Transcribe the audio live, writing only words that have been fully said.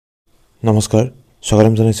নমস্কাৰ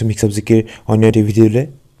স্বাগতম জনাইছো মিক্স আপ জিকেৰ অন্য এটা ভিডিঅ'লৈ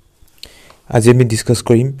আজি আমি ডিসকাস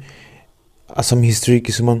কৰিম আসাম হিষ্ট্ৰি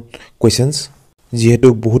কিছুমান কোৱেশ্চনছ যেহেতু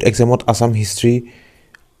বহুত এক্সামত আসাম হিষ্ট্ৰি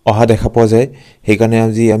অহা দেখা পোৱা যায় সেইকাৰণে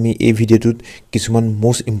আজি আমি এই ভিডিঅ'টোত কিছুমান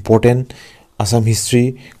most important Assam history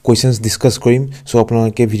কোৱেশ্চনছ discuss কৰিম সো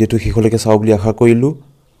আপোনালোকে ভিডিঅ'টো শেষলৈকে চাও বুলি আশা কৰিলো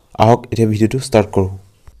আহক এতিয়া ভিডিঅ'টো ষ্টাৰ্ট কৰো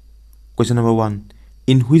question number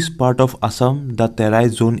 1 in which part of Assam da Terai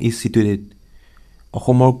Jon is সিটুৱেটেড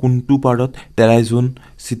অসমৰ কোনটো পাৰ্টত টেৰাই জোন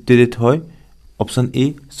সিটুৱেটেড হয় অপচন এ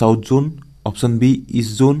সাউথ জোন অপচন বি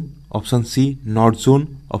ইষ্ট জোন অপচন সি নৰ্থ জোন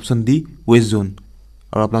অপচন ডি ওয়েস্ট জোন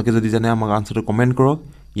আৰু আপোনালোকে যদি জানে আমাক আনসাৰটো কমেন্ট কৰক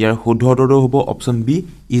ইয়াৰ শুদ্ধ উত্তৰটো হ'ব option B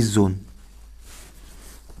east Jon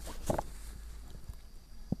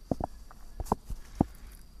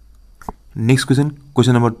next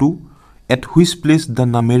question number 2 at which place the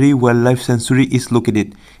Nameri wildlife sanctuary is located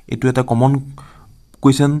এটো এটা কমন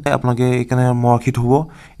question আপোনালোকে এখানে মৰখিত হ'ব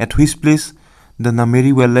at which place the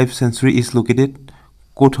Nameri wildlife sanctuary is located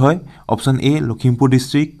coat হয় অপচন এ Lakhimpur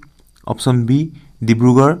district option B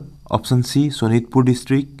Dibrugarh option সি Sonitpur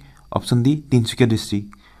district option D Tinsukia district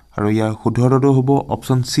আৰু ইয়াৰ শুদ্ধ উত্তৰটো হ'ব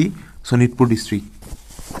অপচন সি Sonitpur district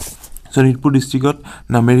Sonitpur ডিস্ট্ৰিক্টত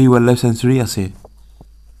Nameri wildlife century আছে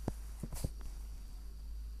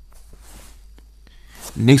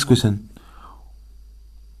Next question.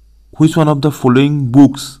 Which one of the following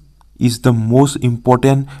books is the most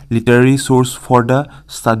important literary source for the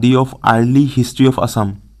study of early history of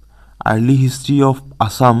Assam? Early history of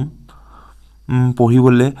Assam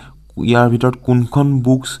পঢ়িবলে ইয়াৰ ভিতৰত কোনখন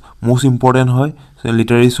books most important হয়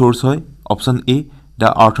literary source হয় option A the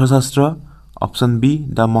অৰ্থশাস্ত্ৰ option B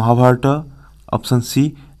the Mahabharata option C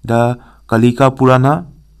the Kalika Purana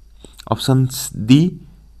option D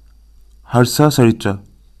Harsha চৰিত্ৰ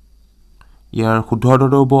ইয়াৰ শুদ্ধ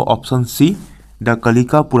উত্তৰটো হ'ব option C da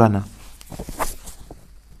Kalika Purana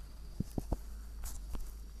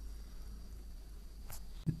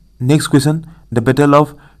next question the battle of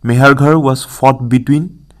মেহাৰঘৰ was photo between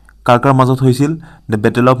কাৰ মাজত হৈছিল the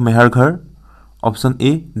battle of মেহাৰঘৰ option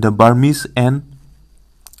A the Burmese and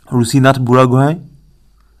Ruchinath Burhagohain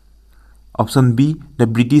option B the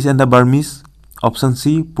British and the Burmese option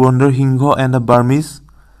C Purandar Singh and the Burmese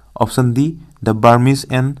option D the Burmese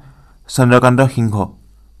and Chandrakant সিংহ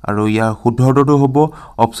আৰু ইয়াৰ শুদ্ধ উত্তৰটো হ'ব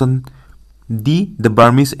option D the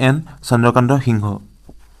Burmese and Chandrakant Singh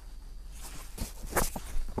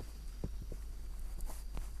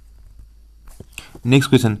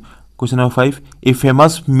next question number 5 a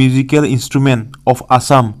famous musical instrument of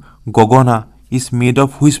Assam gogona is made of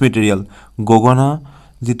which material gogona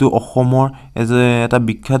যেটো অসমৰ এটা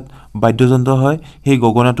বিখ্যাত বাদ্যযন্ত্ৰ হয় সেই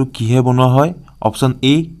গগনাটো কিহে বনোৱা হয় option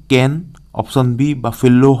A can option B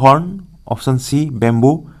buffalo horn option C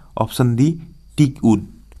bamboo option D tick would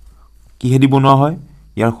কিহেদি বনোৱা হয়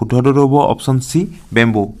ইয়াৰ শুদ্ধ উত্তৰটো হ'ব অপচন সি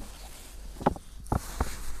বেম্বো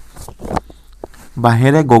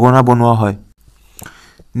বাহেৰে গগনা বনোৱা হয়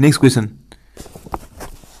next question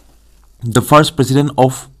the first president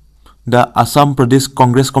of the Assam Pradesh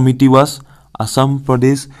Congress Committee was Assam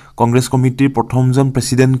Pradesh Congress Committee প্ৰথমজন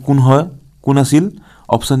প্ৰেসিডেন্ট কোন আছিল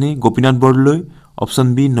অপচন এ গোপীনাথ বৰদলৈ অপচন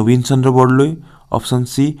বি নবীন চন্দ্ৰ বৰদলৈ অপচন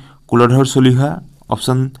সি কুলধৰ চলিহা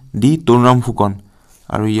অপচন ডি তৰুণৰাম ফুকন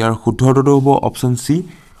আৰু ইয়াৰ শুদ্ধ উত্তৰটো হ'ব অপচন সি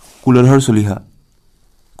কুলধৰ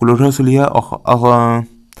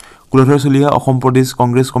চলিহা অসম প্ৰদেশ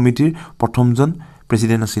কংগ্ৰেছ কমিটিৰ প্ৰথমজন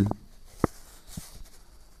প্ৰেসিডেন্ট আছিল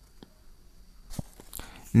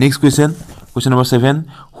Next question number 7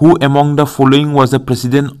 who among the following was the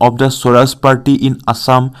president of the Swaraj party in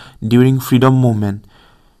Assam during freedom movement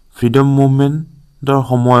der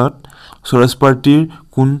সময়ত Swaraj party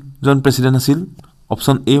কোনজন প্ৰেসিডেন্ট আছিল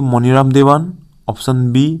অপচন এ Maniram Dewan option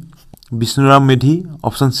B Bishnuram Medhi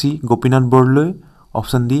option সি গোপীনাথ বৰদলৈ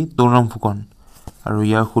অপচন ডি তৰুণৰাম ফুকন আৰু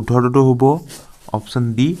ইয়াৰ শুদ্ধ উত্তৰটো হ'ব option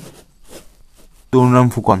D Tarunram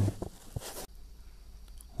Phukan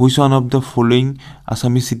Which one of the following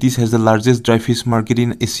Assamese cities has the largest dry fish market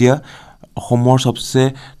in Asia? অসমৰ সবচে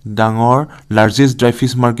ডাঙৰ largest dry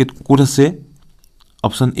fish market ক'ত আছে?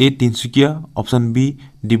 Option A Tinsukia, Option B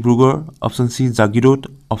Dibrugarh, Option C Jagiroad,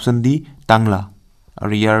 Option D টাংলা।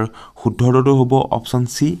 আৰু ইয়াৰ শুদ্ধ উত্তৰটো হ'ব Option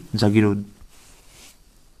C Jagiroad.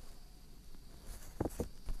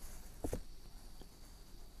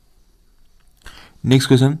 Next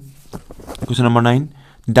question number 9.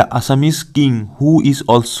 The Assamese king who is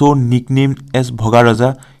also nicknamed as Bhogaraja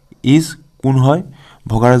is কোন হয়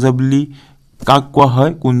Bhogaraja বুলি কাক কোৱা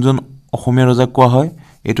হয় কোনজন অসমীয়া ৰজা কোৱা হয়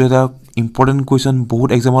এটো এটা ইম্পৰ্টেন্ট কোৱেশ্চন বহুত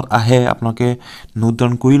এক্সামত আহে আপোনাকে নোট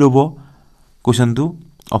ডাউন কৰি লব কোৱেশ্চনটো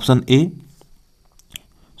অপচন এ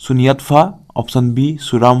সুনিয়াতফা অপচন বি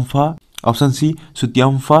সুৰামফা অপচন সি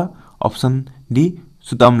সুতিয়ামফা অপশন ডি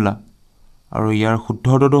সুদামলা আৰু ইয়াৰ শুদ্ধ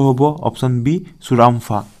উত্তৰটো হ'ব অপশন বি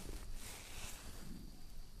সুৰামফা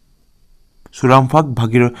সুৰামফাক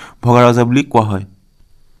ভগাৰাজা বুলি কোৱা হয়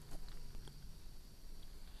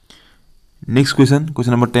Next question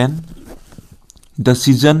number 10. The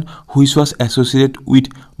season which was associated with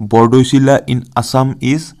Bordoisila in Assam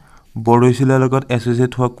is Bordoisila logot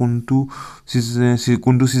associated hua kuntu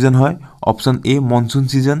season hoy option A monsoon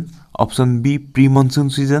season option B pre-monsoon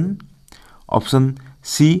season option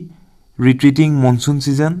C retreating monsoon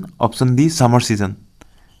season option D summer season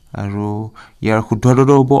aru yar শুদ্ধ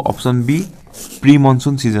উত্তৰটো হ'ব option B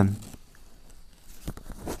pre-monsoon season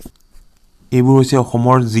এইবোৰ হৈছে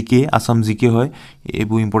অসমৰ জিকে আসাম জিকে হয়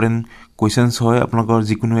এইবোৰ ইম্পৰ্টেন্ট কোৱেশ্চনস হয় আপোনালোকৰ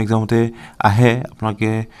যিকোনো এক্সামতে আহে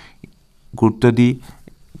আপোনালোকে গুৰুত্ব দি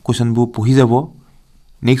কোৱেশ্চনবোৰ পঢ়ি যাব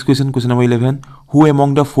next question number 11 who among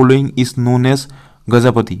the following is known as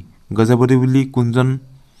গজাপতি বুলি কোনজন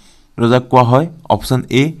ৰজাক কোৱা হয় অপচন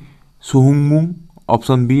এ সুহুংমুং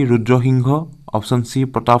অপচন বি ৰুদ্ৰসিংহ অপচন সি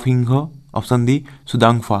প্ৰতাপসিংহ অপচন ডি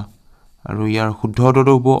সুদাংফা আৰু ইয়াৰ শুদ্ধ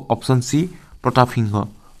উত্তৰটো হ'ব অপচন সি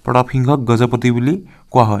প্ৰতাপসিংহক গজপতি বুলি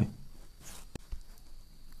কোৱা হয়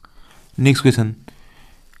next question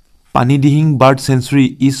Panidihing bird century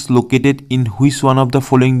is located in which one of the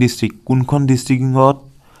following district কোনখন ডিষ্ট্ৰিক্টত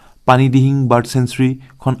পানীদিহিং বাৰ্ড সেঞ্চুৰী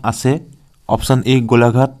খন আছে অপচন এ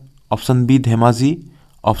Golaghat option B Dhemaji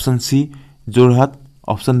option সি যোৰহাট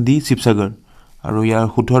অপচন ডি শিৱসাগৰ আৰু ইয়াৰ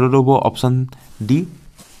শুদ্ধ উত্তৰটো হ'ব অপচন ডি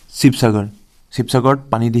শিৱসাগৰত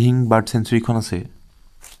পানীদিহিং বাৰ্ড সেঞ্চুৰী খন আছে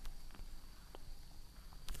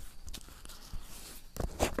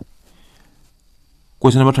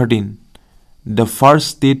Question number 13. The first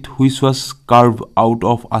state which was carved out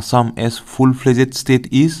of Assam as full-fledged state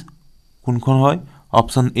is kunkhon hoy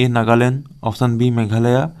option A Nagaland option B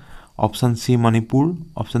Meghalaya option C Manipur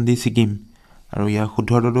option D Sikkim aru ya শুদ্ধ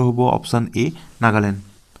উত্তৰটো হ'ব option A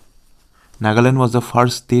Nagaland was the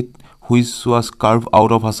first state which was carved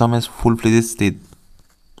out of Assam as full-fledged state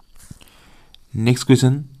Next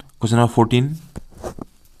question number 14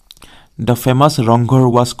 The famous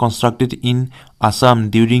Ronghor was constructed in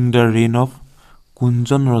Assam during the reign of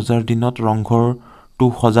Kunjon Rojar dinot Ronghor to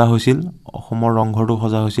Hoja hoisil Ohomor Ronghor to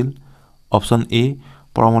Hoja hoisil Option A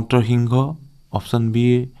Paramattor Singha Option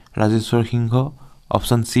B Rajeshwar Singha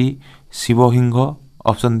Option C Shivo Singha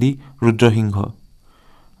Option D Rudra Singha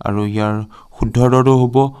Aru yar শুদ্ধ উত্তৰটো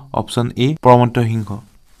হ'ব Option A Paramattor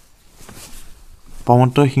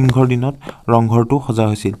Singhor dinot Ronghor to Hoja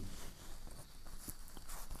hoisil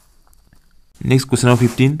Next question number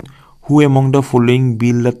 15. Who among the following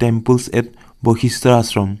built the temples at Bohishtra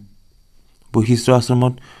Ashram? Bohishtra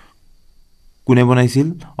Ashramot kune banaisil?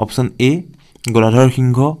 Option A. Goladhar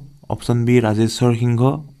Singha. Option B. Rajeshwar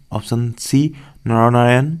Singha. Option C.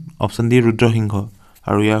 Naranayan. Option D. Rudra Singha.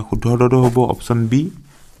 Aru ya শুদ্ধ উত্তৰটো হ'ব Option B.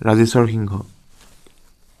 Rajeshwar Singha.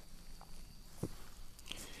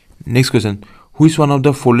 Next question. Which one of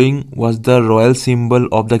the following was the royal symbol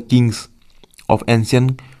of the kings of ancient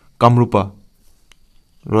Kamrupa?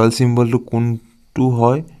 Royal symbol to kuntu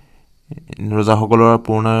hoy roja hokolor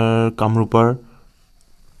purunar Kamrupar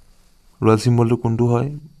royal symbol to kuntu hoy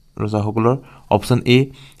roja hokolor option A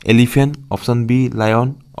elephant option B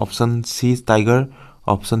lion option C tiger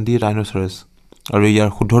option D rhinoceros aru yar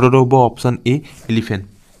শুদ্ধ উত্তৰটো হ'ব option A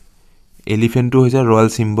elephant to hoise royal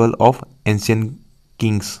symbol of ancient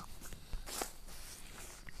kings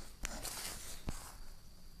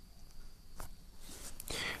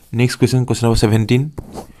Next question number 17.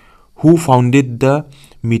 Who founded the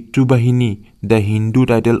Mitru Bahini, the Hindu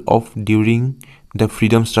title of during the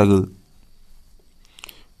freedom struggle?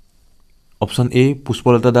 Option A.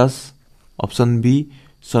 Pushpalata Das. Option B.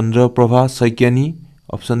 Chandraprabha Saikyani.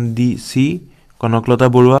 Option D. C.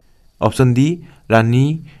 Konaklata Borua. Option D. Rani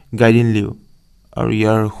Gaidinliu. Aru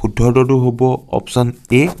yar শুদ্ধ উত্তৰটো হ'ব Option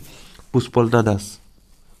A. Pushpalata Das.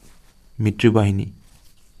 Mitru Bahini.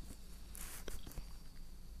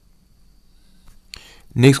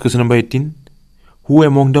 Next question number 18. Who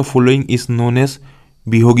among the following is known as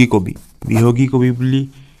Bihogi Kobi? Bihogi Kobi বুলি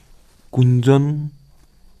কোনজন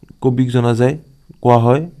কবিক জনা যায় কোৱা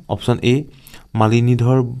হয় Option A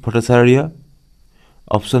Malinidhar Bhattacharya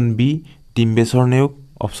Option B Dimbeswar Neuk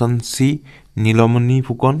Option C Nilamani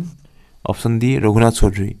Fukan Option D Raghunath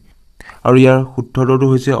Chaudhary আৰু ইয়াৰ শুদ্ধ উত্তৰটো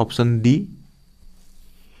হৈছে Option D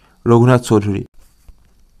Raghunath Chaudhary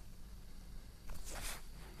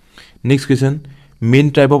Next question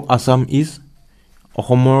Main tribe of Assam is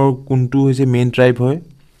Ohomor kuntu hoise main tribe hoy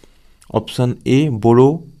Option A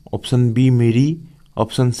Boro Option B Meri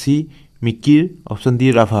Option C Mikir Option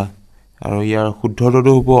D Rafa aru yar শুদ্ধ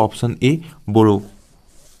উত্তৰটো হ'ব Option A Boro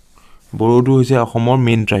to hoise Ohomor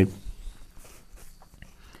main tribe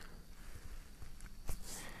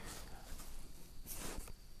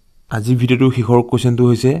আজি ভিডিওটো শেষৰ কোৱেশ্চনটো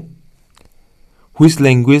হৈছে Which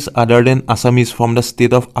language other than Assamese from the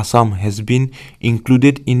state of Assam has been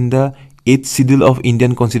included in the 8th schedule of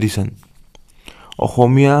Indian Constitution?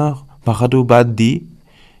 অসমীয়া ভাষাটো বাদ দি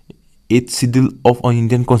 8th schedule of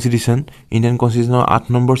Indian Constitution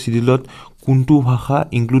 8 number schedule কোনটো ভাষা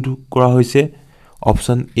include কৰা হৈছে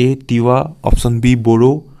অপচন এ Tiwa option B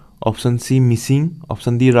Bodo option সি Mising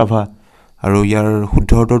option D Rabha আৰু ইয়াৰ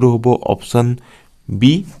শুদ্ধ উত্তৰটো হ'ব অপচন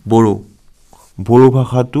বি বড়ো বড়ো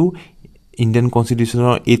ভাষাটো ইণ্ডিয়ান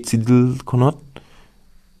কনষ্টিটিউচনৰ 8th schedule খনত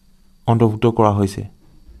অন্তৰ্ভুক্ত কৰা হৈছে